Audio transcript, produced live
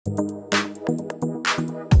Good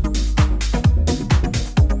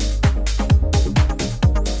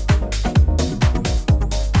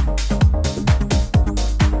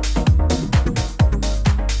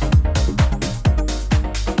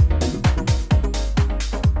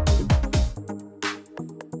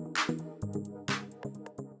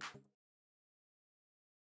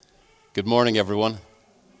morning, everyone.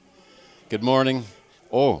 Good morning.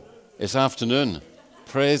 Oh, it's afternoon.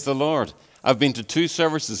 Praise the Lord. I've been to 2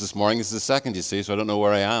 services this morning. This is the second, you see, so I don't know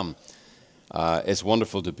where I am. It's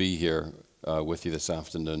wonderful to be here with you this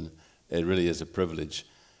afternoon. It really is a privilege.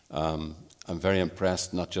 I'm very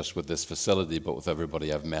impressed, not just with this facility, but with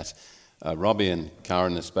everybody I've met. Robbie and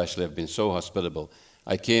Karen especially have been so hospitable.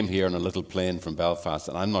 I came here on a little plane from Belfast,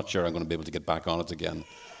 and I'm not sure I'm going to be able to get back on it again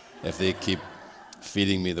if they keep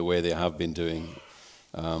feeding me the way they have been doing.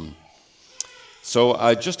 So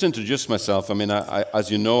I just introduced myself. I mean, as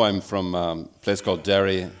you know, I'm from a place called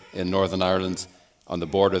Derry in Northern Ireland, on the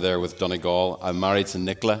border there with Donegal. I'm married to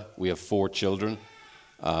Nicola. We have 4 children.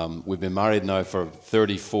 We've been married now for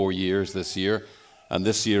 34 years this year, and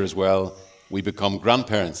this year as well, we become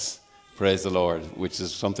grandparents, praise the Lord, which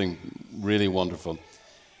is something really wonderful.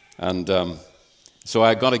 And so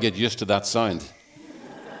I got to get used to that sound.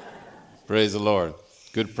 Praise the Lord.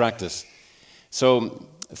 Good practice. So,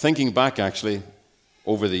 thinking back, actually,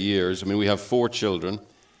 over the years, I mean, we have 4 children,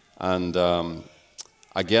 and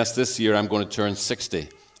I guess this year I'm going to turn 60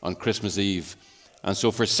 on Christmas Eve. And so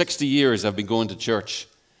for 60 years, I've been going to church.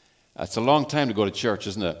 It's a long time to go to church,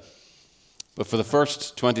 isn't it? But for the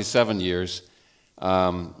first 27 years,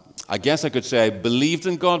 I guess I could say I believed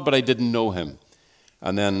in God, but I didn't know Him.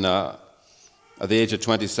 And then at the age of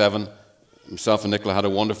 27, myself and Nicola had a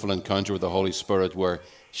wonderful encounter with the Holy Spirit where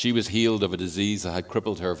she was healed of a disease that had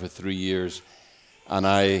crippled her for 3 years. And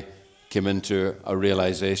I came into a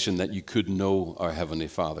realization that you could know our Heavenly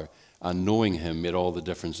Father. And knowing Him made all the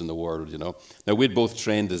difference in the world, you know. Now, we'd both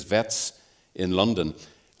trained as vets in London.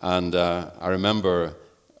 And I remember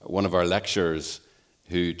one of our lecturers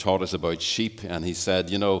who taught us about sheep. And he said,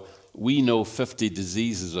 you know, we know 50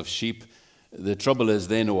 diseases of sheep. The trouble is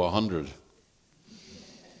they know 100.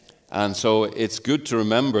 And so it's good to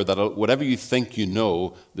remember that whatever you think you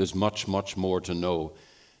know, there's much, much more to know.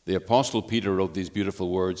 The Apostle Peter wrote these beautiful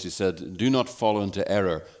words. He said, do not fall into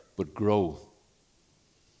error, but grow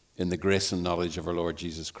in the grace and knowledge of our Lord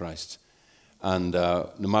Jesus Christ. And no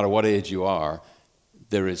matter what age you are,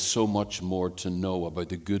 there is so much more to know about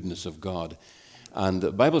the goodness of God. And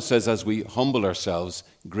the Bible says as we humble ourselves,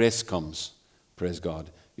 grace comes. Praise God.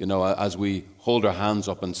 You know, as we hold our hands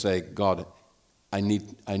up and say, God, I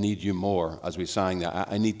need you more, as we sang that.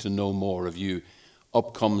 I need to know more of you.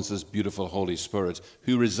 Up comes this beautiful Holy Spirit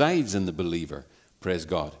who resides in the believer. Praise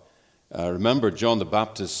God. Remember, John the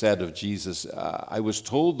Baptist said of Jesus, I was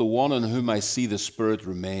told the one in whom I see the Spirit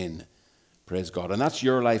remain. Praise God. And that's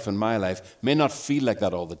your life and my life. May not feel like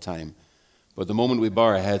that all the time. But the moment we bow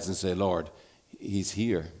our heads and say, Lord, He's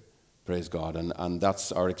here. Praise God. And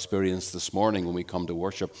that's our experience this morning when we come to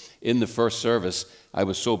worship. In the first service, I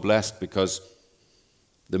was so blessed because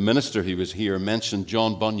the minister who was here mentioned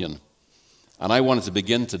John Bunyan. And I wanted to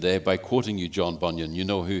begin today by quoting you John Bunyan. You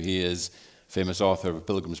know who he is, famous author of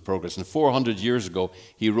Pilgrim's Progress. And 400 years ago,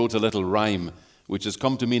 he wrote a little rhyme, which has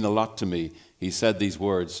come to mean a lot to me. He said these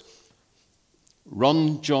words,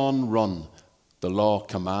 Run, John, run, the law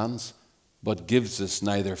commands, but gives us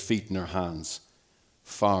neither feet nor hands.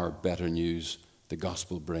 Far better news the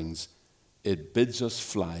gospel brings. It bids us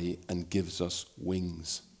fly and gives us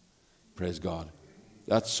wings. Praise God.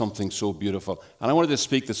 That's something so beautiful. And I wanted to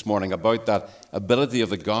speak this morning about that ability of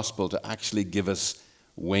the gospel to actually give us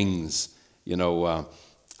wings. You know,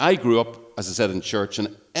 I grew up, as I said, in church,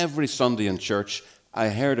 and every Sunday in church, I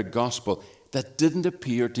heard a gospel that didn't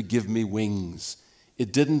appear to give me wings.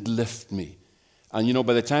 It didn't lift me. And, you know,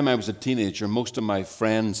 by the time I was a teenager, most of my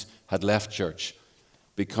friends had left church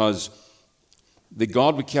because the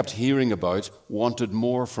God we kept hearing about wanted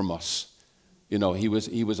more from us. You know, he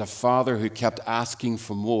was a father who kept asking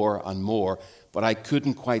for more and more, but I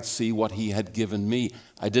couldn't quite see what he had given me.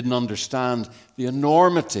 I didn't understand the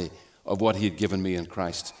enormity of what he had given me in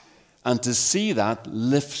Christ. And to see that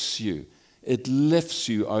lifts you. It lifts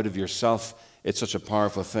you out of yourself. It's such a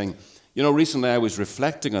powerful thing. You know, recently I was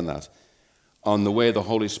reflecting on that, on the way the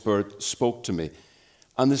Holy Spirit spoke to me.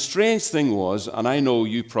 And the strange thing was, and I know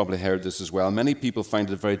you probably heard this as well, many people find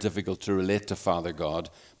it very difficult to relate to Father God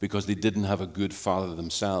because they didn't have a good father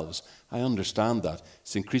themselves. I understand that.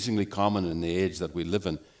 It's increasingly common in the age that we live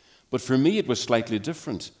in. But for me, it was slightly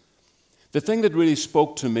different. The thing that really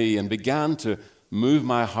spoke to me and began to move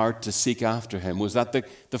my heart to seek after Him was that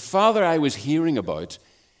the Father I was hearing about,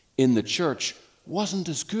 in the church wasn't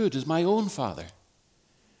as good as my own father.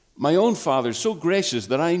 My own father, so gracious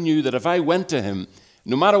that I knew that if I went to him,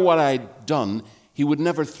 no matter what I'd done, he would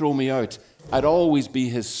never throw me out. I'd always be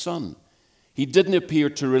his son. He didn't appear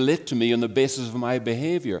to relate to me on the basis of my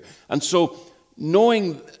behavior. And so,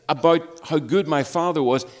 knowing about how good my father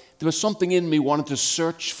was, there was something in me wanting to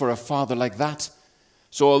search for a father like that.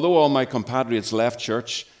 So although all my compatriots left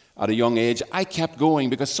church at a young age, I kept going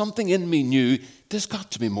because something in me knew there's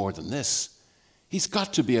got to be more than this. He's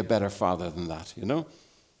got to be a better father than that, you know.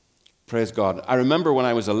 Praise God. I remember when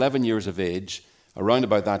I was 11 years of age, around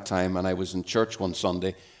about that time, and I was in church one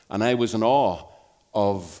Sunday, and I was in awe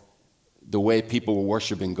of the way people were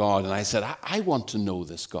worshiping God. And I said, I want to know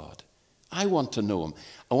this God. I want to know him.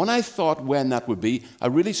 And when I thought when that would be, a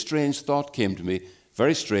really strange thought came to me,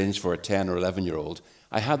 very strange for a 10 or 11-year-old.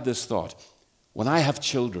 I had this thought, when I have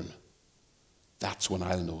children, that's when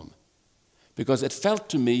I'll know him. Because it felt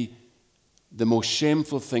to me the most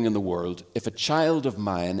shameful thing in the world if a child of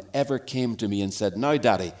mine ever came to me and said, now,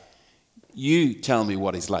 Daddy, you tell me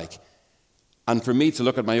what he's like. And for me to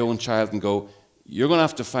look at my own child and go, you're going to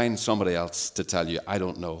have to find somebody else to tell you, I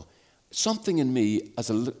don't know. Something in me, as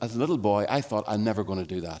a little boy, I thought, I'm never going to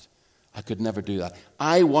do that. I could never do that.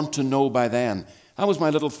 I want to know by then. That was my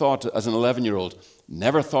little thought as an 11-year-old.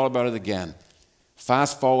 Never thought about it again.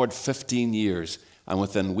 Fast forward 15 years, and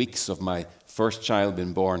within weeks of my first child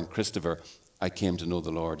being born, Christopher, I came to know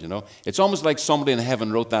the Lord, you know. It's almost like somebody in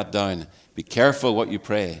heaven wrote that down. Be careful what you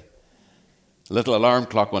pray. A little alarm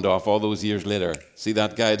clock went off all those years later. See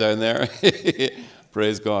that guy down there?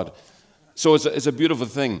 Praise God. So it's a beautiful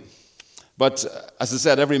thing. But as I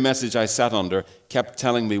said, every message I sat under kept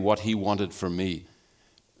telling me what he wanted from me.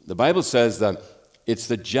 The Bible says that it's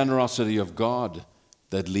the generosity of God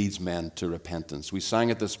that leads men to repentance. We sang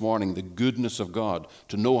it this morning, the goodness of God.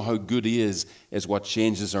 To know how good he is what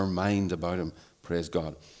changes our mind about him. Praise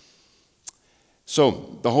God.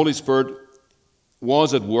 So, the Holy Spirit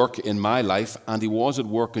was at work in my life, and he was at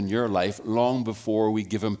work in your life long before we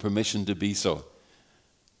give him permission to be so.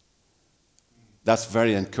 That's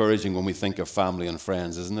very encouraging when we think of family and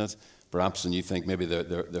friends, isn't it? Perhaps when you think maybe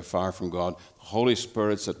they're far from God. The Holy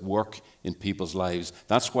Spirit's at work in people's lives.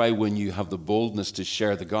 That's why when you have the boldness to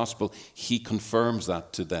share the gospel, he confirms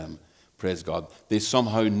that to them. Praise God. They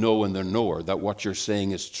somehow know in their knower that what you're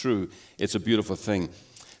saying is true. It's a beautiful thing.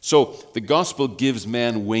 So the gospel gives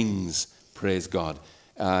men wings, praise God.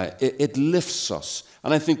 It lifts us.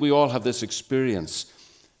 And I think we all have this experience.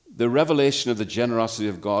 The revelation of the generosity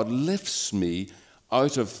of God lifts me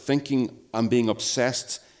out of thinking I'm being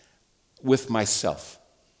obsessed with myself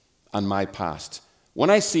and my past. When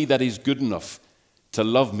I see that he's good enough to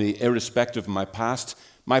love me irrespective of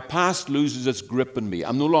my past loses its grip on me.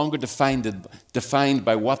 I'm no longer defined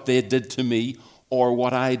by what they did to me or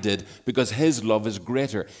what I did, because his love is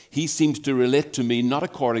greater. He seems to relate to me not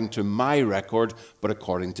according to my record, but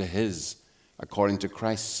according to his, according to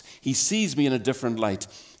Christ's. He sees me in a different light.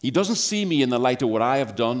 He doesn't see me in the light of what I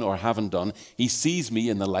have done or haven't done. He sees me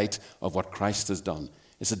in the light of what Christ has done.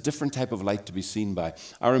 It's a different type of light to be seen by.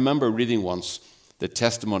 I remember reading once the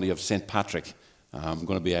testimony of St. Patrick. I'm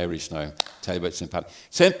going to be Irish now. Tell you about St. Patrick.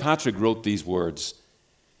 St. Patrick wrote these words.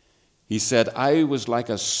 He said, I was like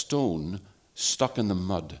a stone stuck in the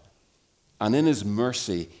mud, and in his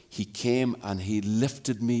mercy he came and he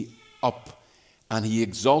lifted me up, and he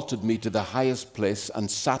exalted me to the highest place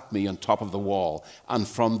and sat me on top of the wall, and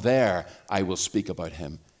from there I will speak about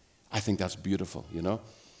him. I think that's beautiful, you know.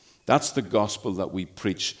 That's the gospel that we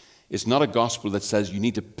preach. It's not a gospel that says you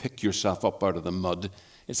need to pick yourself up out of the mud.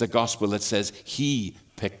 It's a gospel that says he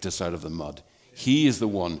picked us out of the mud. He is the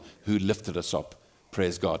one who lifted us up.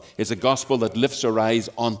 Praise God. It's a gospel that lifts our eyes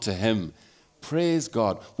onto him. Praise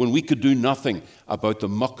God. When we could do nothing about the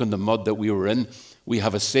muck and the mud that we were in, we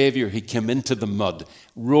have a Savior. He came into the mud,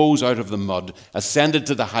 rose out of the mud, ascended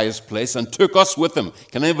to the highest place, and took us with him.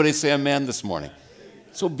 Can anybody say amen this morning?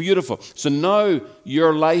 So beautiful. So now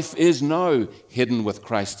your life is now hidden with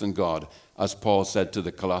Christ and God, as Paul said to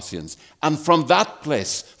the Colossians. And from that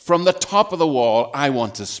place, from the top of the wall, I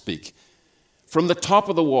want to speak. From the top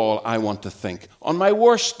of the wall, I want to think. On my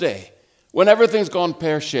worst day, when everything's gone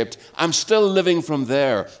pear-shaped, I'm still living from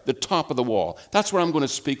there, the top of the wall. That's where I'm going to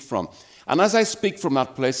speak from. And as I speak from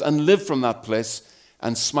that place and live from that place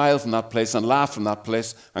and smile from that place and laugh from that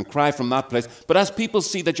place and cry from that place, but as people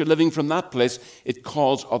see that you're living from that place, it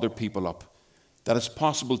calls other people up. That it's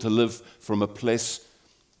possible to live from a place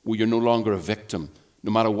where you're no longer a victim.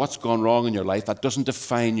 No matter what's gone wrong in your life, that doesn't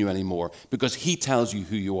define you anymore, because he tells you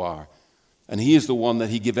who you are. And he is the one that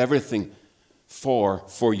he gave everything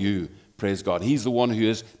for you. Praise God. He's the one who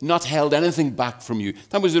has not held anything back from you.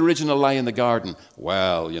 That was the original lie in the garden.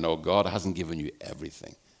 Well, God hasn't given you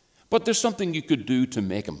everything. But there's something you could do to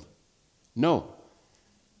make him. No.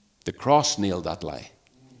 The cross nailed that lie.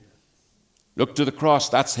 Look to the cross.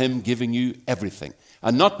 That's him giving you everything.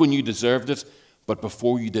 And not when you deserved it, but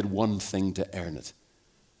before you did one thing to earn it.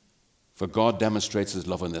 For God demonstrates his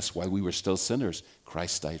love in this. While we were still sinners,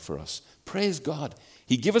 Christ died for us. Praise God.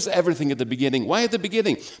 He gave us everything at the beginning. Why at the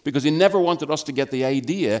beginning? Because he never wanted us to get the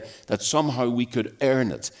idea that somehow we could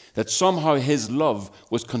earn it, that somehow his love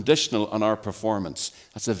was conditional on our performance.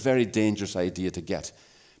 That's a very dangerous idea to get,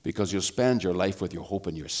 because you'll spend your life with your hope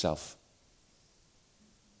in yourself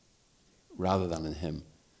rather than in him.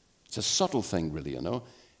 It's a subtle thing, really, and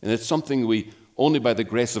it's something we, only by the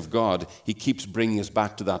grace of God, he keeps bringing us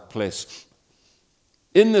back to that place.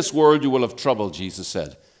 In this world you will have trouble, Jesus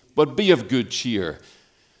said, but be of good cheer.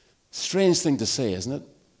 Strange thing to say, isn't it?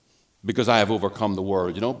 Because I have overcome the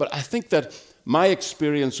world, But I think that my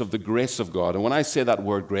experience of the grace of God, and when I say that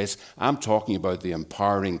word grace, I'm talking about the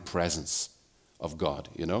empowering presence of God,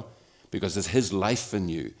 Because it's his life in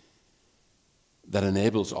you that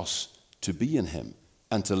enables us to be in him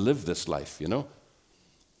and to live this life,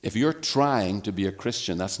 If you're trying to be a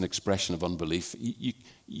Christian, that's an expression of unbelief.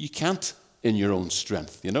 You can't in your own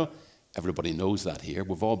strength, Everybody knows that here.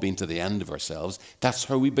 We've all been to the end of ourselves. That's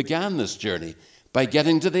how we began this journey, by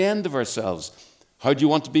getting to the end of ourselves. How do you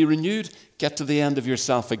want to be renewed? Get to the end of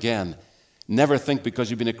yourself again. Never think because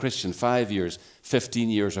you've been a Christian 5 years, 15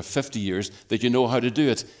 years, or 50 years that you know how to do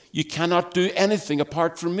it. You cannot do anything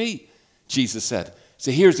apart from me, Jesus said.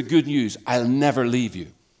 So here's the good news. I'll never leave you.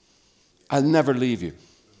 I'll never leave you.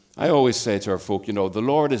 I always say to our folk, the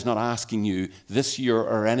Lord is not asking you this year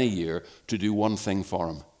or any year to do one thing for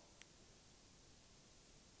him.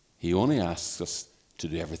 He only asks us to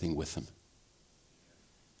do everything with him.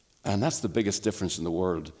 And that's the biggest difference in the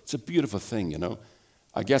world. It's a beautiful thing,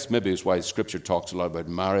 I guess maybe it's why Scripture talks a lot about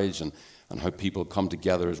marriage and how people come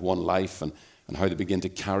together as one life and how they begin to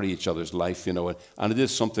carry each other's life, And it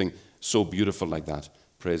is something so beautiful like that.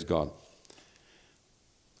 Praise God.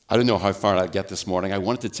 I don't know how far I'll get this morning. I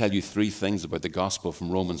wanted to tell you 3 things about the gospel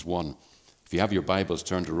from Romans 1. If you have your Bibles,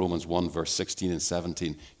 turn to Romans 1, verse 16 and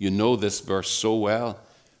 17. You know this verse so well.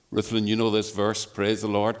 Ruthlin, you know this verse. Praise the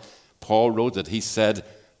Lord. Paul wrote it. He said,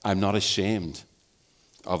 I'm not ashamed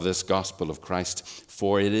of this gospel of Christ,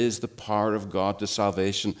 for it is the power of God to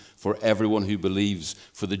salvation for everyone who believes,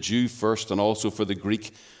 for the Jew first and also for the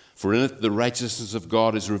Greek. For in it the righteousness of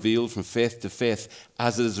God is revealed from faith to faith,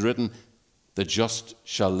 as it is written, the just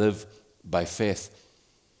shall live by faith.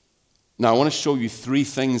 Now I want to show you 3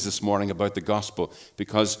 things this morning about the gospel,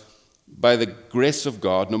 because by the grace of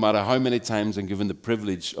God, no matter how many times I'm given the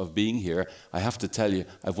privilege of being here, I have to tell you,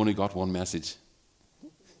 I've only got one message.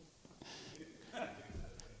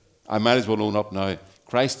 I might as well own up now.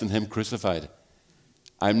 Christ and him crucified.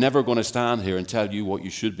 I'm never going to stand here and tell you what you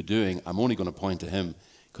should be doing. I'm only going to point to him,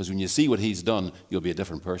 because when you see what he's done, you'll be a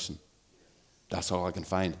different person. That's all I can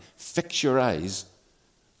find. Fix your eyes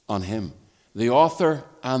on him, the author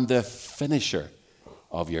and the finisher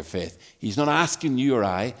of your faith. He's not asking you or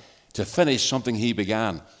I to finish something he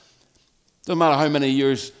began. Doesn't matter how many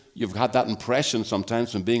years you've had that impression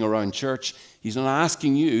sometimes from being around church. He's not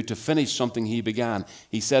asking you to finish something he began.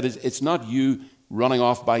 He said, it's not you running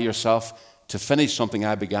off by yourself to finish something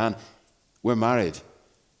I began. We're married.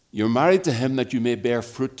 You're married to him that you may bear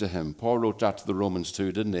fruit to him. Paul wrote that to the Romans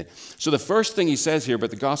too, didn't he? So the first thing he says here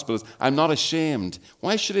about the gospel is, I'm not ashamed.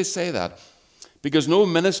 Why should he say that? Because no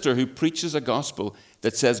minister who preaches a gospel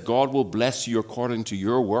that says God will bless you according to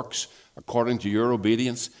your works, according to your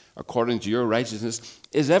obedience, according to your righteousness,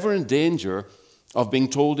 is ever in danger of being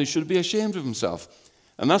told he should be ashamed of himself.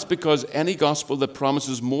 And that's because any gospel that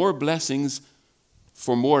promises more blessings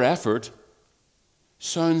for more effort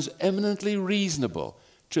sounds eminently reasonable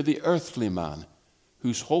to the earthly man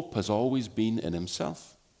whose hope has always been in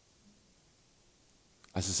himself.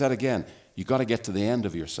 As I said again, you've got to get to the end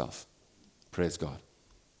of yourself. Praise God.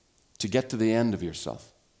 To get to the end of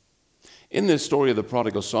yourself. In this story of the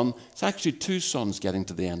prodigal son, it's actually 2 sons getting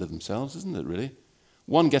to the end of themselves, isn't it, really?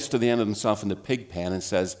 One gets to the end of himself in the pig pen and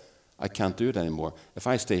says, I can't do it anymore. If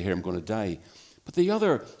I stay here, I'm going to die. But the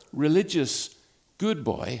other religious, good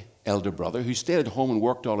boy, elder brother, who stayed at home and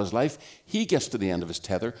worked all his life, he gets to the end of his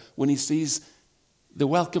tether when he sees the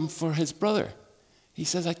welcome for his brother. He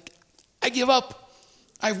says, I give up.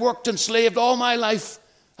 I've worked and slaved all my life.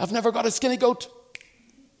 I've never got a skinny goat.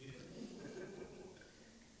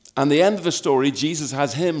 And the end of the story, Jesus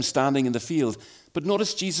has him standing in the field. But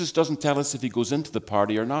notice Jesus doesn't tell us if he goes into the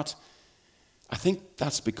party or not. I think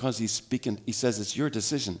that's because he's speaking. He says it's your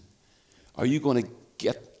decision. Are you going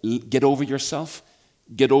to get over yourself?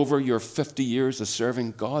 Get over your 50 years of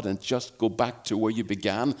serving God and just go back to where you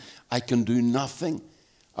began? I can do nothing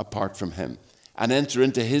apart from him. And enter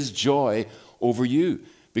into his joy over you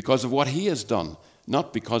because of what he has done,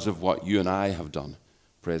 not because of what you and I have done.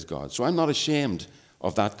 Praise God. So I'm not ashamed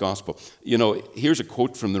of that gospel. You know, here's a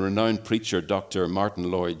quote from the renowned preacher, Dr. Martin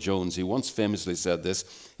Lloyd-Jones. He once famously said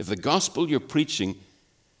this: if the gospel you're preaching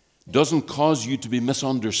doesn't cause you to be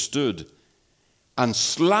misunderstood and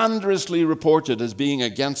slanderously reported as being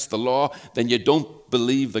against the law, then you don't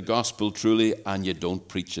believe the gospel truly and you don't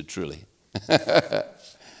preach it truly.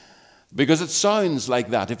 Because it sounds like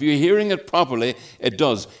that. If you're hearing it properly, it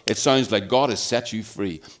does. It sounds like God has set you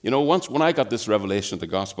free. You know, once when I got this revelation of the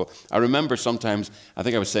gospel, I remember sometimes, I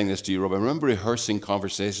think I was saying this to you, Rob, I remember rehearsing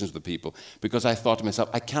conversations with people because I thought to myself,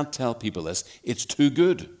 I can't tell people this. It's too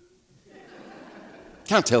good.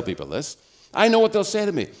 Can't tell people this. I know what they'll say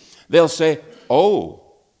to me. They'll say, oh,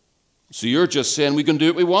 so you're just saying we can do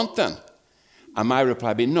what we want then? And my reply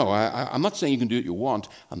would be, no, I'm not saying you can do what you want.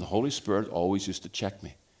 And the Holy Spirit always used to check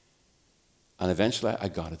me. And eventually I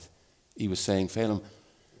got it. He was saying, Phelim,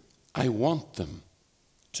 I want them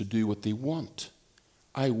to do what they want.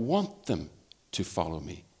 I want them to follow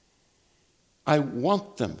me. I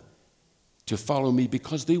want them to follow me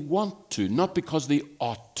because they want to, not because they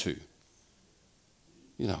ought to.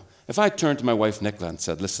 You know, if I turned to my wife, Nicola, and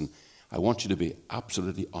said, listen, I want you to be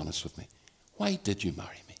absolutely honest with me. Why did you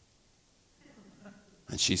marry me?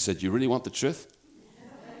 And she said, you really want the truth?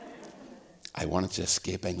 I wanted to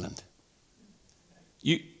escape England.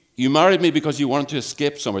 You married me because you wanted to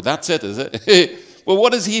escape somewhere. That's it, is it? Well,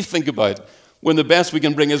 what does he think about when the best we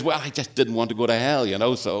can bring is, well, I just didn't want to go to hell, you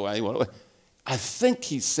know, so I think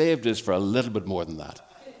he saved us for a little bit more than that.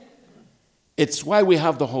 It's why we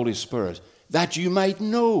have the Holy Spirit, that you might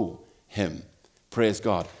know him. Praise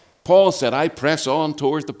God. Paul said, I press on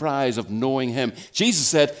towards the prize of knowing him. Jesus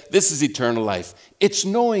said, this is eternal life. It's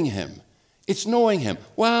knowing him. It's knowing him.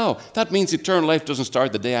 Wow, that means eternal life doesn't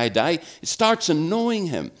start the day I die. It starts in knowing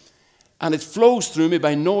him. And it flows through me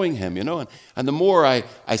by knowing him, you know. And the more I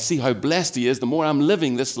see how blessed he is, the more I'm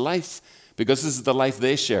living this life. Because this is the life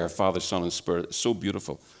they share, Father, Son, and Spirit. It's so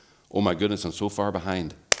beautiful. Oh my goodness, I'm so far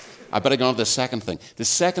behind. I better go on to the second thing. The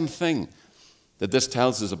second thing that this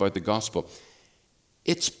tells us about the gospel,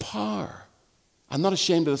 it's power. I'm not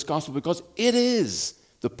ashamed of this gospel because it is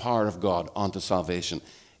the power of God unto salvation.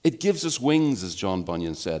 It gives us wings, as John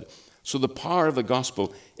Bunyan said. So the power of the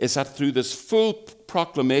gospel is that through this full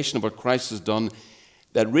proclamation of what Christ has done,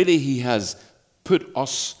 that really he has put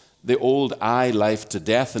us, the old I life, to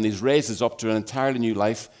death, and he's raised us up to an entirely new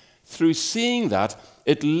life. Through seeing that,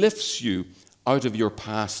 it lifts you out of your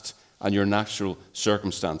past and your natural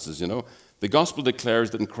circumstances, you know. The gospel declares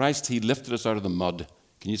that in Christ he lifted us out of the mud.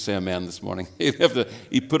 Can you say amen this morning? He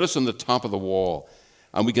put us on the top of the wall,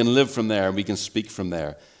 and we can live from there, and we can speak from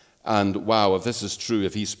there. And wow, if this is true,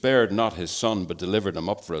 if he spared not his son, but delivered him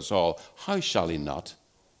up for us all, how shall he not?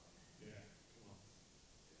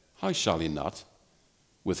 How shall he not,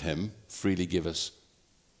 with him, freely give us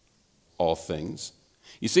all things?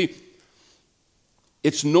 You see,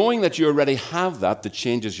 it's knowing that you already have that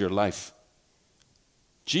changes your life.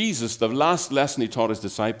 Jesus, the last lesson he taught his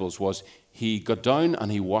disciples was he got down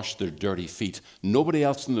and he washed their dirty feet. Nobody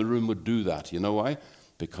else in the room would do that. You know why?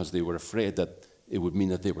 Because they were afraid that it would mean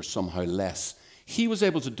that they were somehow less. He was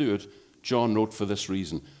able to do it, John wrote, for this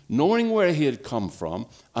reason. Knowing where he had come from,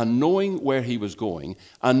 and knowing where he was going,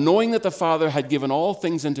 and knowing that the Father had given all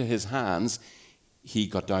things into his hands, he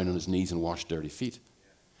got down on his knees and washed dirty feet.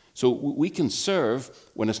 So we can serve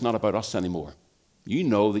when it's not about us anymore. You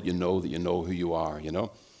know that you know that you know who you are, you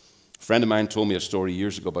know. A friend of mine told me a story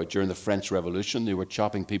years ago about during the French Revolution, they were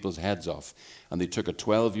chopping people's heads off. And they took a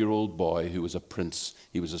 12-year-old boy who was a prince.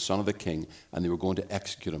 He was the son of the king, and they were going to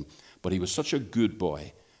execute him. But he was such a good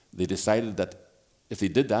boy, they decided that if they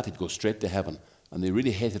did that, he'd go straight to heaven. And they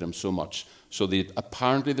really hated him so much. So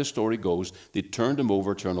apparently, the story goes, they turned him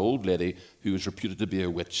over to an old lady who was reputed to be a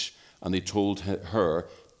witch. And they told her,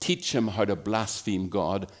 teach him how to blaspheme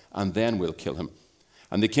God, and then we'll kill him.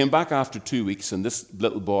 And they came back after 2 weeks, and this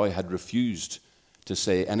little boy had refused to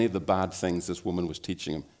say any of the bad things this woman was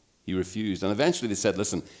teaching him. He refused. And eventually they said,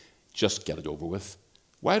 listen, just get it over with.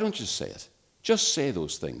 Why don't you say it? Just say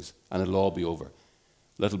those things, and it'll all be over.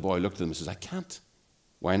 Little boy looked at him and says, I can't.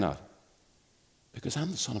 Why not? Because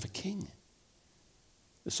I'm the son of a king.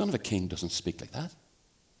 The son of a king doesn't speak like that.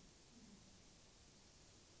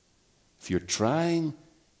 If you're trying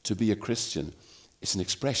to be a Christian, it's an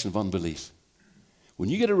expression of unbelief. When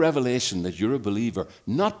you get a revelation that you're a believer,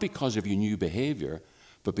 not because of your new behavior,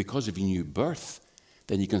 but because of your new birth,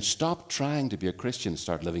 then you can stop trying to be a Christian and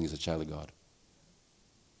start living as a child of God.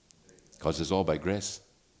 Because it's all by grace.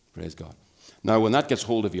 Praise God. Now, when that gets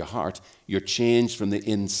hold of your heart, you're changed from the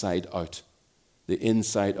inside out. The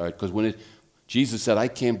inside out. Because Jesus said, I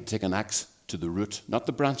came to take an axe to the root, not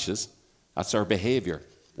the branches. That's our behavior.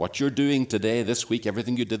 What you're doing today, this week,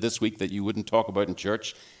 everything you did this week that you wouldn't talk about in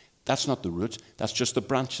church, that's not the root. That's just the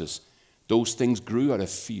branches. Those things grew out of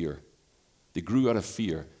fear. They grew out of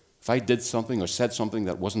fear. If I did something or said something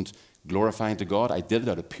that wasn't glorifying to God, I did it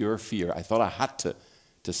out of pure fear. I thought I had to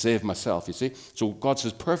save myself, you see. So God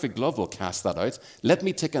says perfect love will cast that out. Let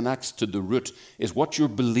me take an axe to the root. Is what you're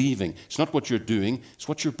believing. It's not what you're doing. It's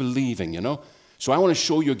what you're believing, you know. So I want to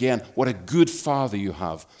show you again what a good Father you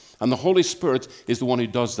have. And the Holy Spirit is the one who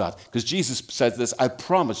does that. Because Jesus says this, I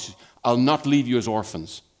promise I'll not leave you as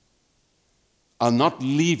orphans. I'll not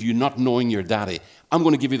leave you not knowing your daddy. I'm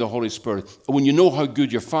going to give you the Holy Spirit. And when you know how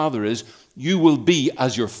good your Father is, you will be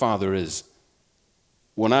as your Father is.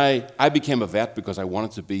 When I became a vet because I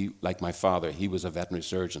wanted to be like my father. He was a veterinary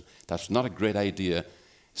surgeon. That's not a great idea.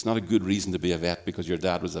 It's not a good reason to be a vet because your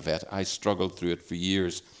dad was a vet. I struggled through it for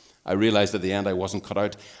years. I realized at the end I wasn't cut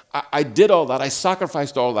out. I did all that. I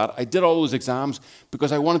sacrificed all that. I did all those exams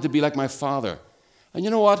because I wanted to be like my father. And you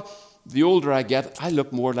know what? The older I get, I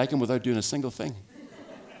look more like him without doing a single thing.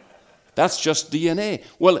 That's just DNA.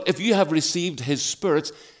 Well, if you have received his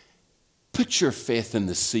Spirit, put your faith in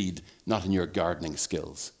the seed, not in your gardening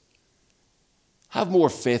skills. Have more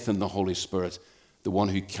faith in the Holy Spirit, the one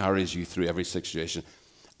who carries you through every situation.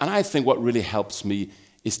 And I think what really helps me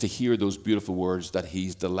is to hear those beautiful words that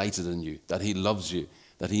he's delighted in you, that he loves you,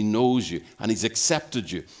 that he knows you, and he's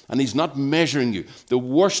accepted you, and he's not measuring you. The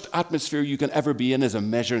worst atmosphere you can ever be in is a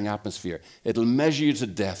measuring atmosphere. It'll measure you to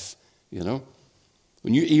death, you know.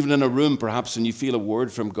 When you're even in a room, perhaps, and you feel a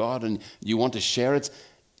word from God and you want to share it,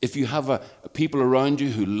 if you have a people around you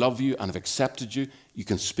who love you and have accepted you, you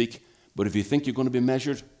can speak. But if you think you're going to be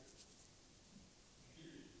measured,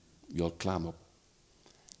 you'll clam up.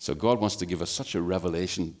 So God wants to give us such a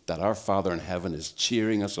revelation that our Father in heaven is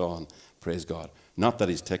cheering us on. Praise God. Not that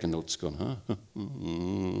he's taking notes going,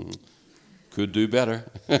 could do better.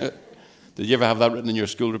 Did you ever have that written in your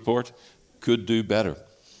school report? Could do better.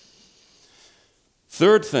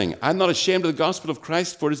 Third thing, I'm not ashamed of the gospel of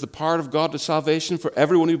Christ, for it is the power of God to salvation for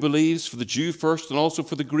everyone who believes, for the Jew first and also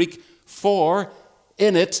for the Greek. For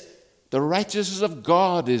in it the righteousness of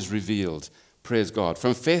God is revealed. Praise God.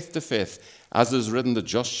 From faith to faith, as it is written, the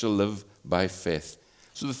just shall live by faith.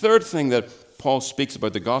 So the third thing that Paul speaks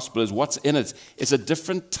about the gospel is what's in it. It's a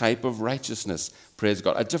different type of righteousness. Praise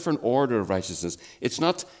God. A different order of righteousness. It's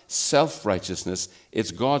not self-righteousness.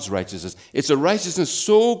 It's God's righteousness. It's a righteousness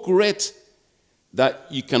so great that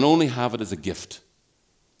you can only have it as a gift.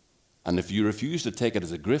 And if you refuse to take it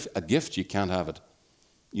as a gift, you can't have it.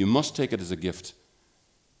 You must take it as a gift.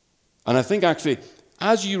 And I think actually,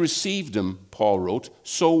 as you received him, Paul wrote,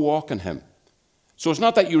 so walk in him. So it's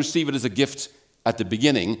not that you receive it as a gift at the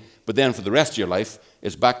beginning, but then for the rest of your life,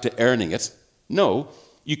 it's back to earning it. No,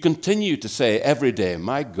 you continue to say every day,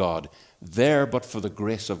 my God, there but for the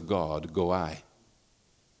grace of God go I.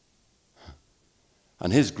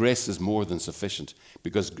 And his grace is more than sufficient,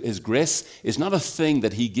 because his grace is not a thing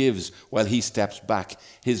that he gives while he steps back.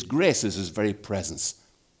 His grace is his very presence.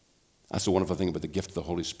 That's the wonderful thing about the gift of the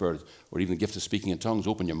Holy Spirit, or even the gift of speaking in tongues.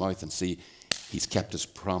 Open your mouth and see he's kept his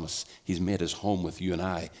promise. He's made his home with you and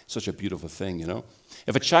I. Such a beautiful thing, you know.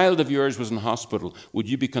 If a child of yours was in hospital, would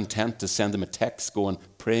you be content to send him a text going,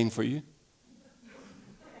 praying for you?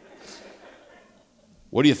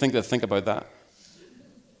 What do you think they'd think about that?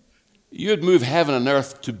 You'd move heaven and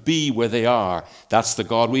earth to be where they are. That's the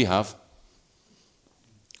God we have.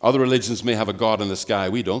 Other religions may have a God in the sky.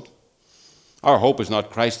 We don't. Our hope is not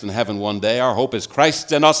Christ in heaven one day. Our hope is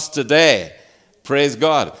Christ in us today. Praise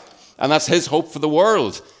God. And that's his hope for the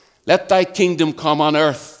world. Let thy kingdom come on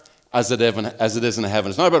earth as it is in heaven.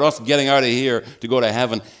 It's not about us getting out of here to go to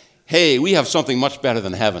heaven. Hey, we have something much better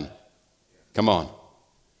than heaven. Come on.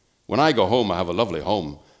 When I go home, I have a lovely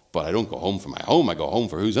home. But I don't go home for my home. I go home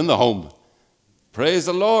for who's in the home. Praise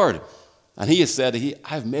the Lord. And he has said,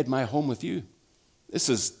 I've made my home with you. This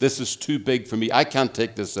is too big for me. I can't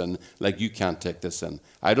take this in like you can't take this in.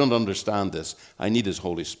 I don't understand this. I need his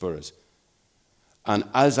Holy Spirit. And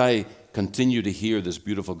as I continue to hear this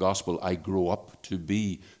beautiful gospel, I grow up to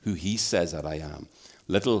be who he says that I am.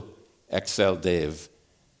 Little XL Dave,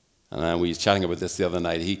 and we were chatting about this the other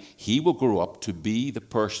night, he will grow up to be the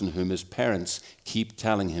person whom his parents keep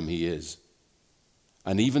telling him he is.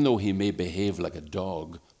 And even though he may behave like a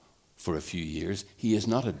dog for a few years, he is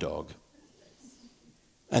not a dog.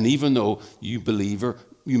 And even though you believer,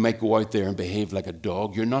 you might go out there and behave like a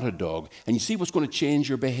dog, you're not a dog. And you see what's going to change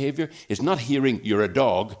your behavior? It's not hearing you're a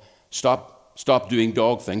dog, stop doing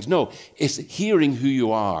dog things. No, it's hearing who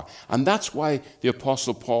you are. And that's why the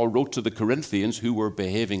Apostle Paul wrote to the Corinthians who were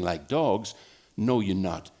behaving like dogs, no, you're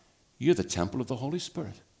not. You're the temple of the Holy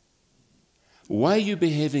Spirit. Why are you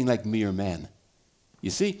behaving like mere men?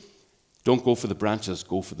 You see, don't go for the branches,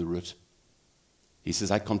 go for the root. He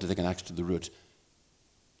says, I come to take an axe to the root.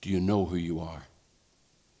 Do you know who you are?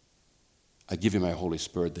 I give you my Holy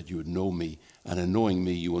Spirit that you would know me, and in knowing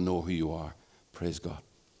me, you will know who you are. Praise God.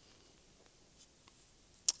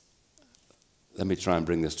 Let me try and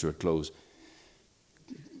bring this to a close.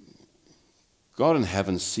 God in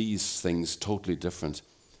heaven sees things totally different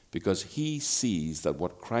because he sees that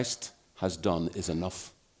what Christ has done is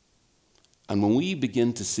enough. And when we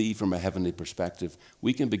begin to see from a heavenly perspective,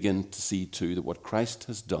 we can begin to see too that what Christ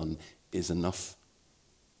has done is enough.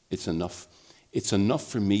 It's enough. It's enough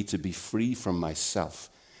for me to be free from myself,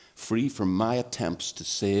 free from my attempts to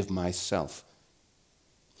save myself.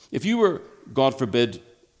 If you were, God forbid,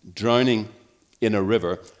 drowning in a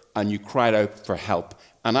river and you cried out for help,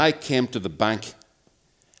 and I came to the bank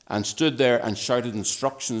and stood there and shouted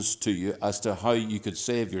instructions to you as to how you could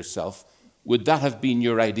save yourself, would that have been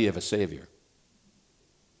your idea of a savior?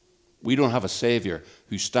 We don't have a savior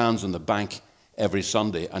who stands on the bank every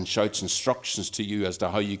Sunday and shouts instructions to you as to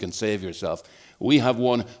how you can save yourself. We have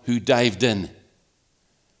one who dived in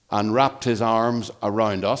and wrapped his arms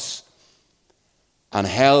around us and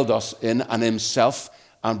held us in and himself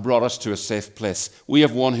and brought us to a safe place. We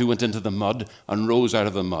have one who went into the mud and rose out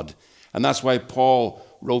of the mud. And that's why Paul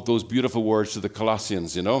wrote those beautiful words to the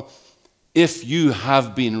Colossians, you know. If you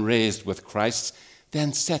have been raised with Christ,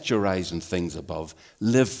 then set your eyes on things above.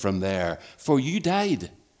 Live from there. For you died,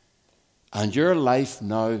 and your life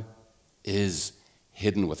now is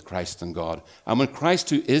hidden with Christ in God. And when Christ,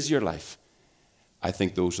 who is your life, I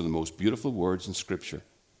think those are the most beautiful words in Scripture.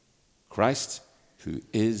 Christ, who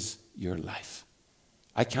is your life.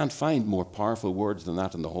 I can't find more powerful words than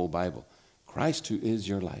that in the whole Bible. Christ, who is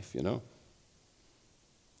your life, you know.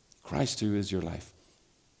 Christ, who is your life.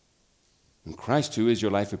 When Christ, who is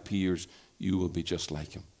your life, appears, you will be just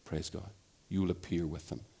like him. Praise God. You will appear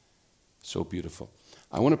with him. So beautiful.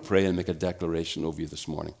 I want to pray and make a declaration over you this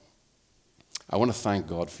morning. I want to thank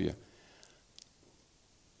God for you.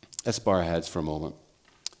 Let's bow our heads for a moment.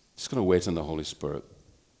 Just going to wait on the Holy Spirit.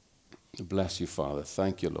 Bless you, Father.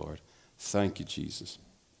 Thank you, Lord. Thank you, Jesus.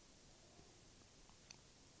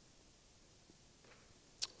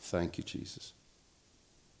 Thank you, Jesus.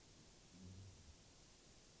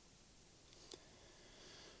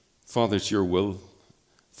 Father, it's your will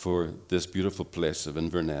for this beautiful place of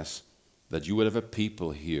Inverness that you would have a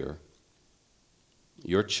people here,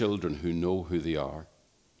 your children who know who they are,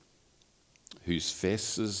 whose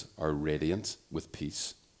faces are radiant with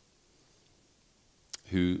peace,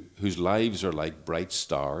 whose lives are like bright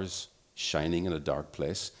stars shining in a dark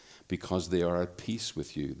place because they are at peace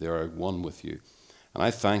with you. They are at one with you. And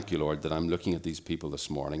I thank you, Lord, that I'm looking at these people this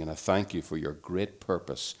morning, and I thank you for your great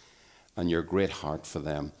purpose and your great heart for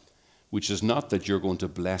them, which is not that you're going to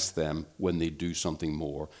bless them when they do something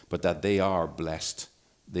more, but that they are blessed.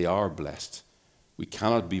 They are blessed. We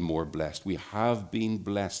cannot be more blessed. We have been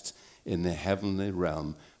blessed in the heavenly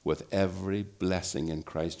realm with every blessing in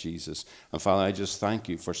Christ Jesus. And Father, I just thank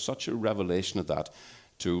you for such a revelation of that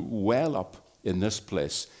to well up in this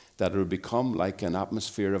place, that it would become like an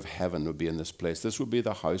atmosphere of heaven would be in this place. This would be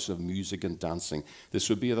the house of music and dancing. This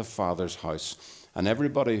would be the Father's house. And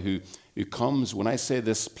everybody who comes, when I say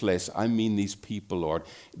this place, I mean these people, Lord.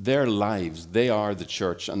 Their lives, they are the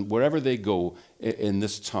church. And wherever they go in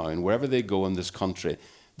this town, wherever they go in this country,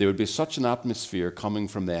 there would be such an atmosphere coming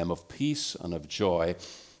from them of peace and of joy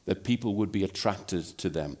that people would be attracted to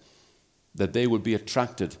them, that they would be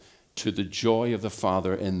attracted to the joy of the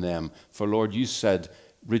Father in them. For Lord, you said,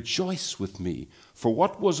 rejoice with me, for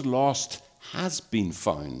what was lost has been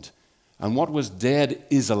found, and what was dead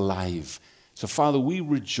is alive. So Father, we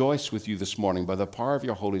rejoice with you this morning by the power of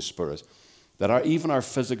your Holy Spirit, that even our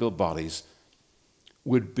physical bodies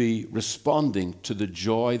would be responding to the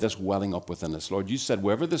joy that's welling up within us. Lord, you said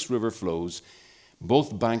wherever this river flows,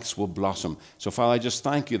 both banks will blossom. So Father, I just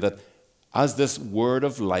thank you that as this word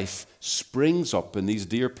of life springs up in these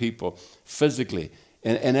dear people physically,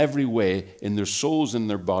 in every way, in their souls and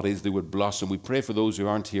their bodies, they would blossom. We pray for those who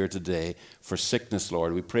aren't here today for sickness,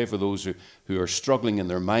 Lord. We pray for those who are struggling in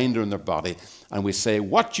their mind or in their body. And we say,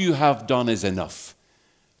 what you have done is enough.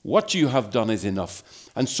 What you have done is enough.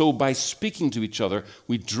 And so by speaking to each other,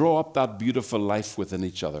 we draw up that beautiful life within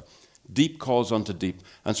each other. Deep calls unto deep.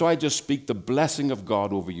 And so I just speak the blessing of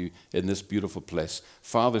God over you in this beautiful place.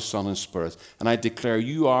 Father, Son, and Spirit. And I declare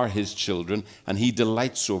you are his children, and he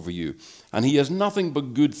delights over you. And he has nothing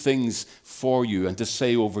but good things for you and to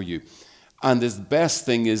say over you. And his best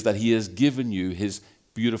thing is that he has given you his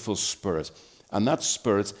beautiful Spirit. And that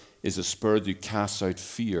Spirit is a Spirit who casts out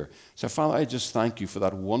fear. So, Father, I just thank you for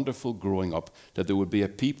that wonderful growing up, that there would be a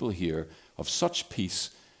people here of such peace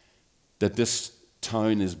that this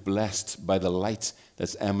town is blessed by the light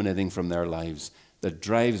that's emanating from their lives, that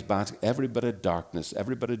drives back every bit of darkness,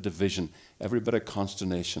 every bit of division, every bit of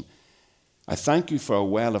consternation. I thank you for a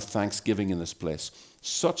well of thanksgiving in this place.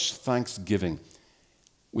 Such thanksgiving,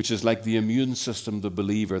 which is like the immune system of the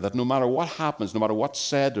believer, that no matter what happens, no matter what's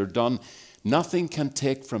said or done, nothing can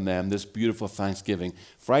take from them this beautiful thanksgiving.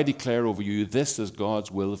 For I declare over you, this is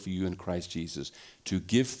God's will for you in Christ Jesus, to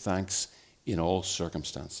give thanks in all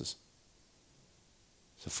circumstances.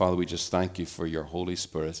 So, Father, we just thank you for your Holy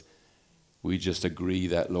Spirit. We just agree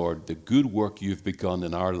that, Lord, the good work you've begun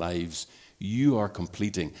in our lives, you are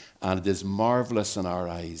completing, and it is marvelous in our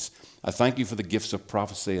eyes. I thank you for the gifts of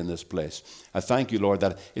prophecy in this place. I thank you, Lord,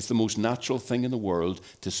 that it's the most natural thing in the world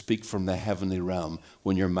to speak from the heavenly realm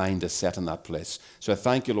when your mind is set in that place. So I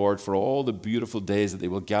thank you, Lord, for all the beautiful days that they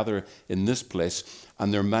will gather in this place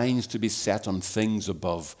and their minds to be set on things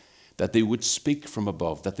above, that they would speak from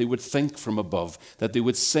above, that they would think from above, that they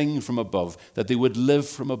would sing from above, that they would live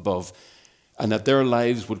from above, and that their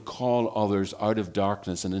lives would call others out of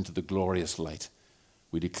darkness and into the glorious light.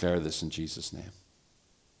 We declare this in Jesus' name.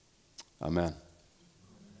 Amen.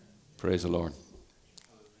 Praise the Lord.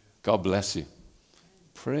 God bless you.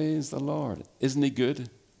 Praise the Lord. Isn't he good?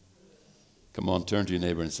 Come on, turn to your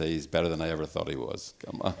neighbor and say, he's better than I ever thought he was.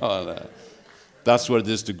 Come on. That's what it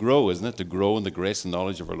is to grow, isn't it? To grow in the grace and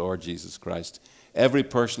knowledge of our Lord Jesus Christ. Every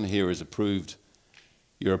person here is approved.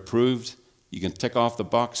 You're approved. You can tick off the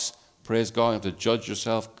box. Praise God. You have to judge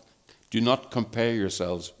yourself. Do not compare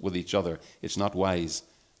yourselves with each other. It's not wise,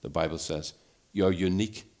 the Bible says. You're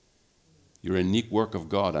unique. You're a unique work of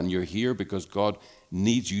God, and you're here because God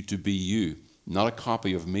needs you to be you, not a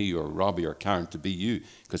copy of me or Robbie or Karen, to be you,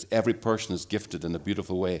 because every person is gifted in a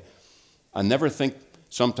beautiful way. And never think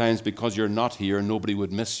sometimes because you're not here, nobody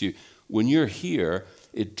would miss you. When you're here,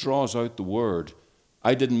 it draws out the word.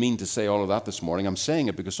 I didn't mean to say all of that this morning. I'm saying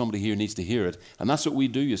it because somebody here needs to hear it. And that's what we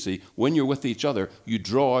do, you see. When you're with each other, you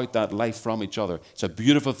draw out that life from each other. It's a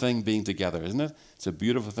beautiful thing being together, isn't it? It's a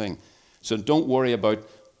beautiful thing. So don't worry about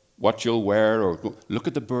what you'll wear, or look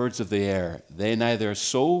at the birds of the air. They neither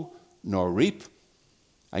sow nor reap,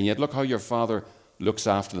 and yet look how your Father looks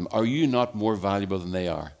after them. Are you not more valuable than they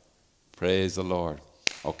are? Praise the Lord.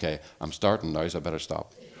 Okay, I'm starting now, so I better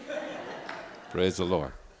stop. Praise the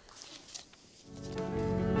Lord.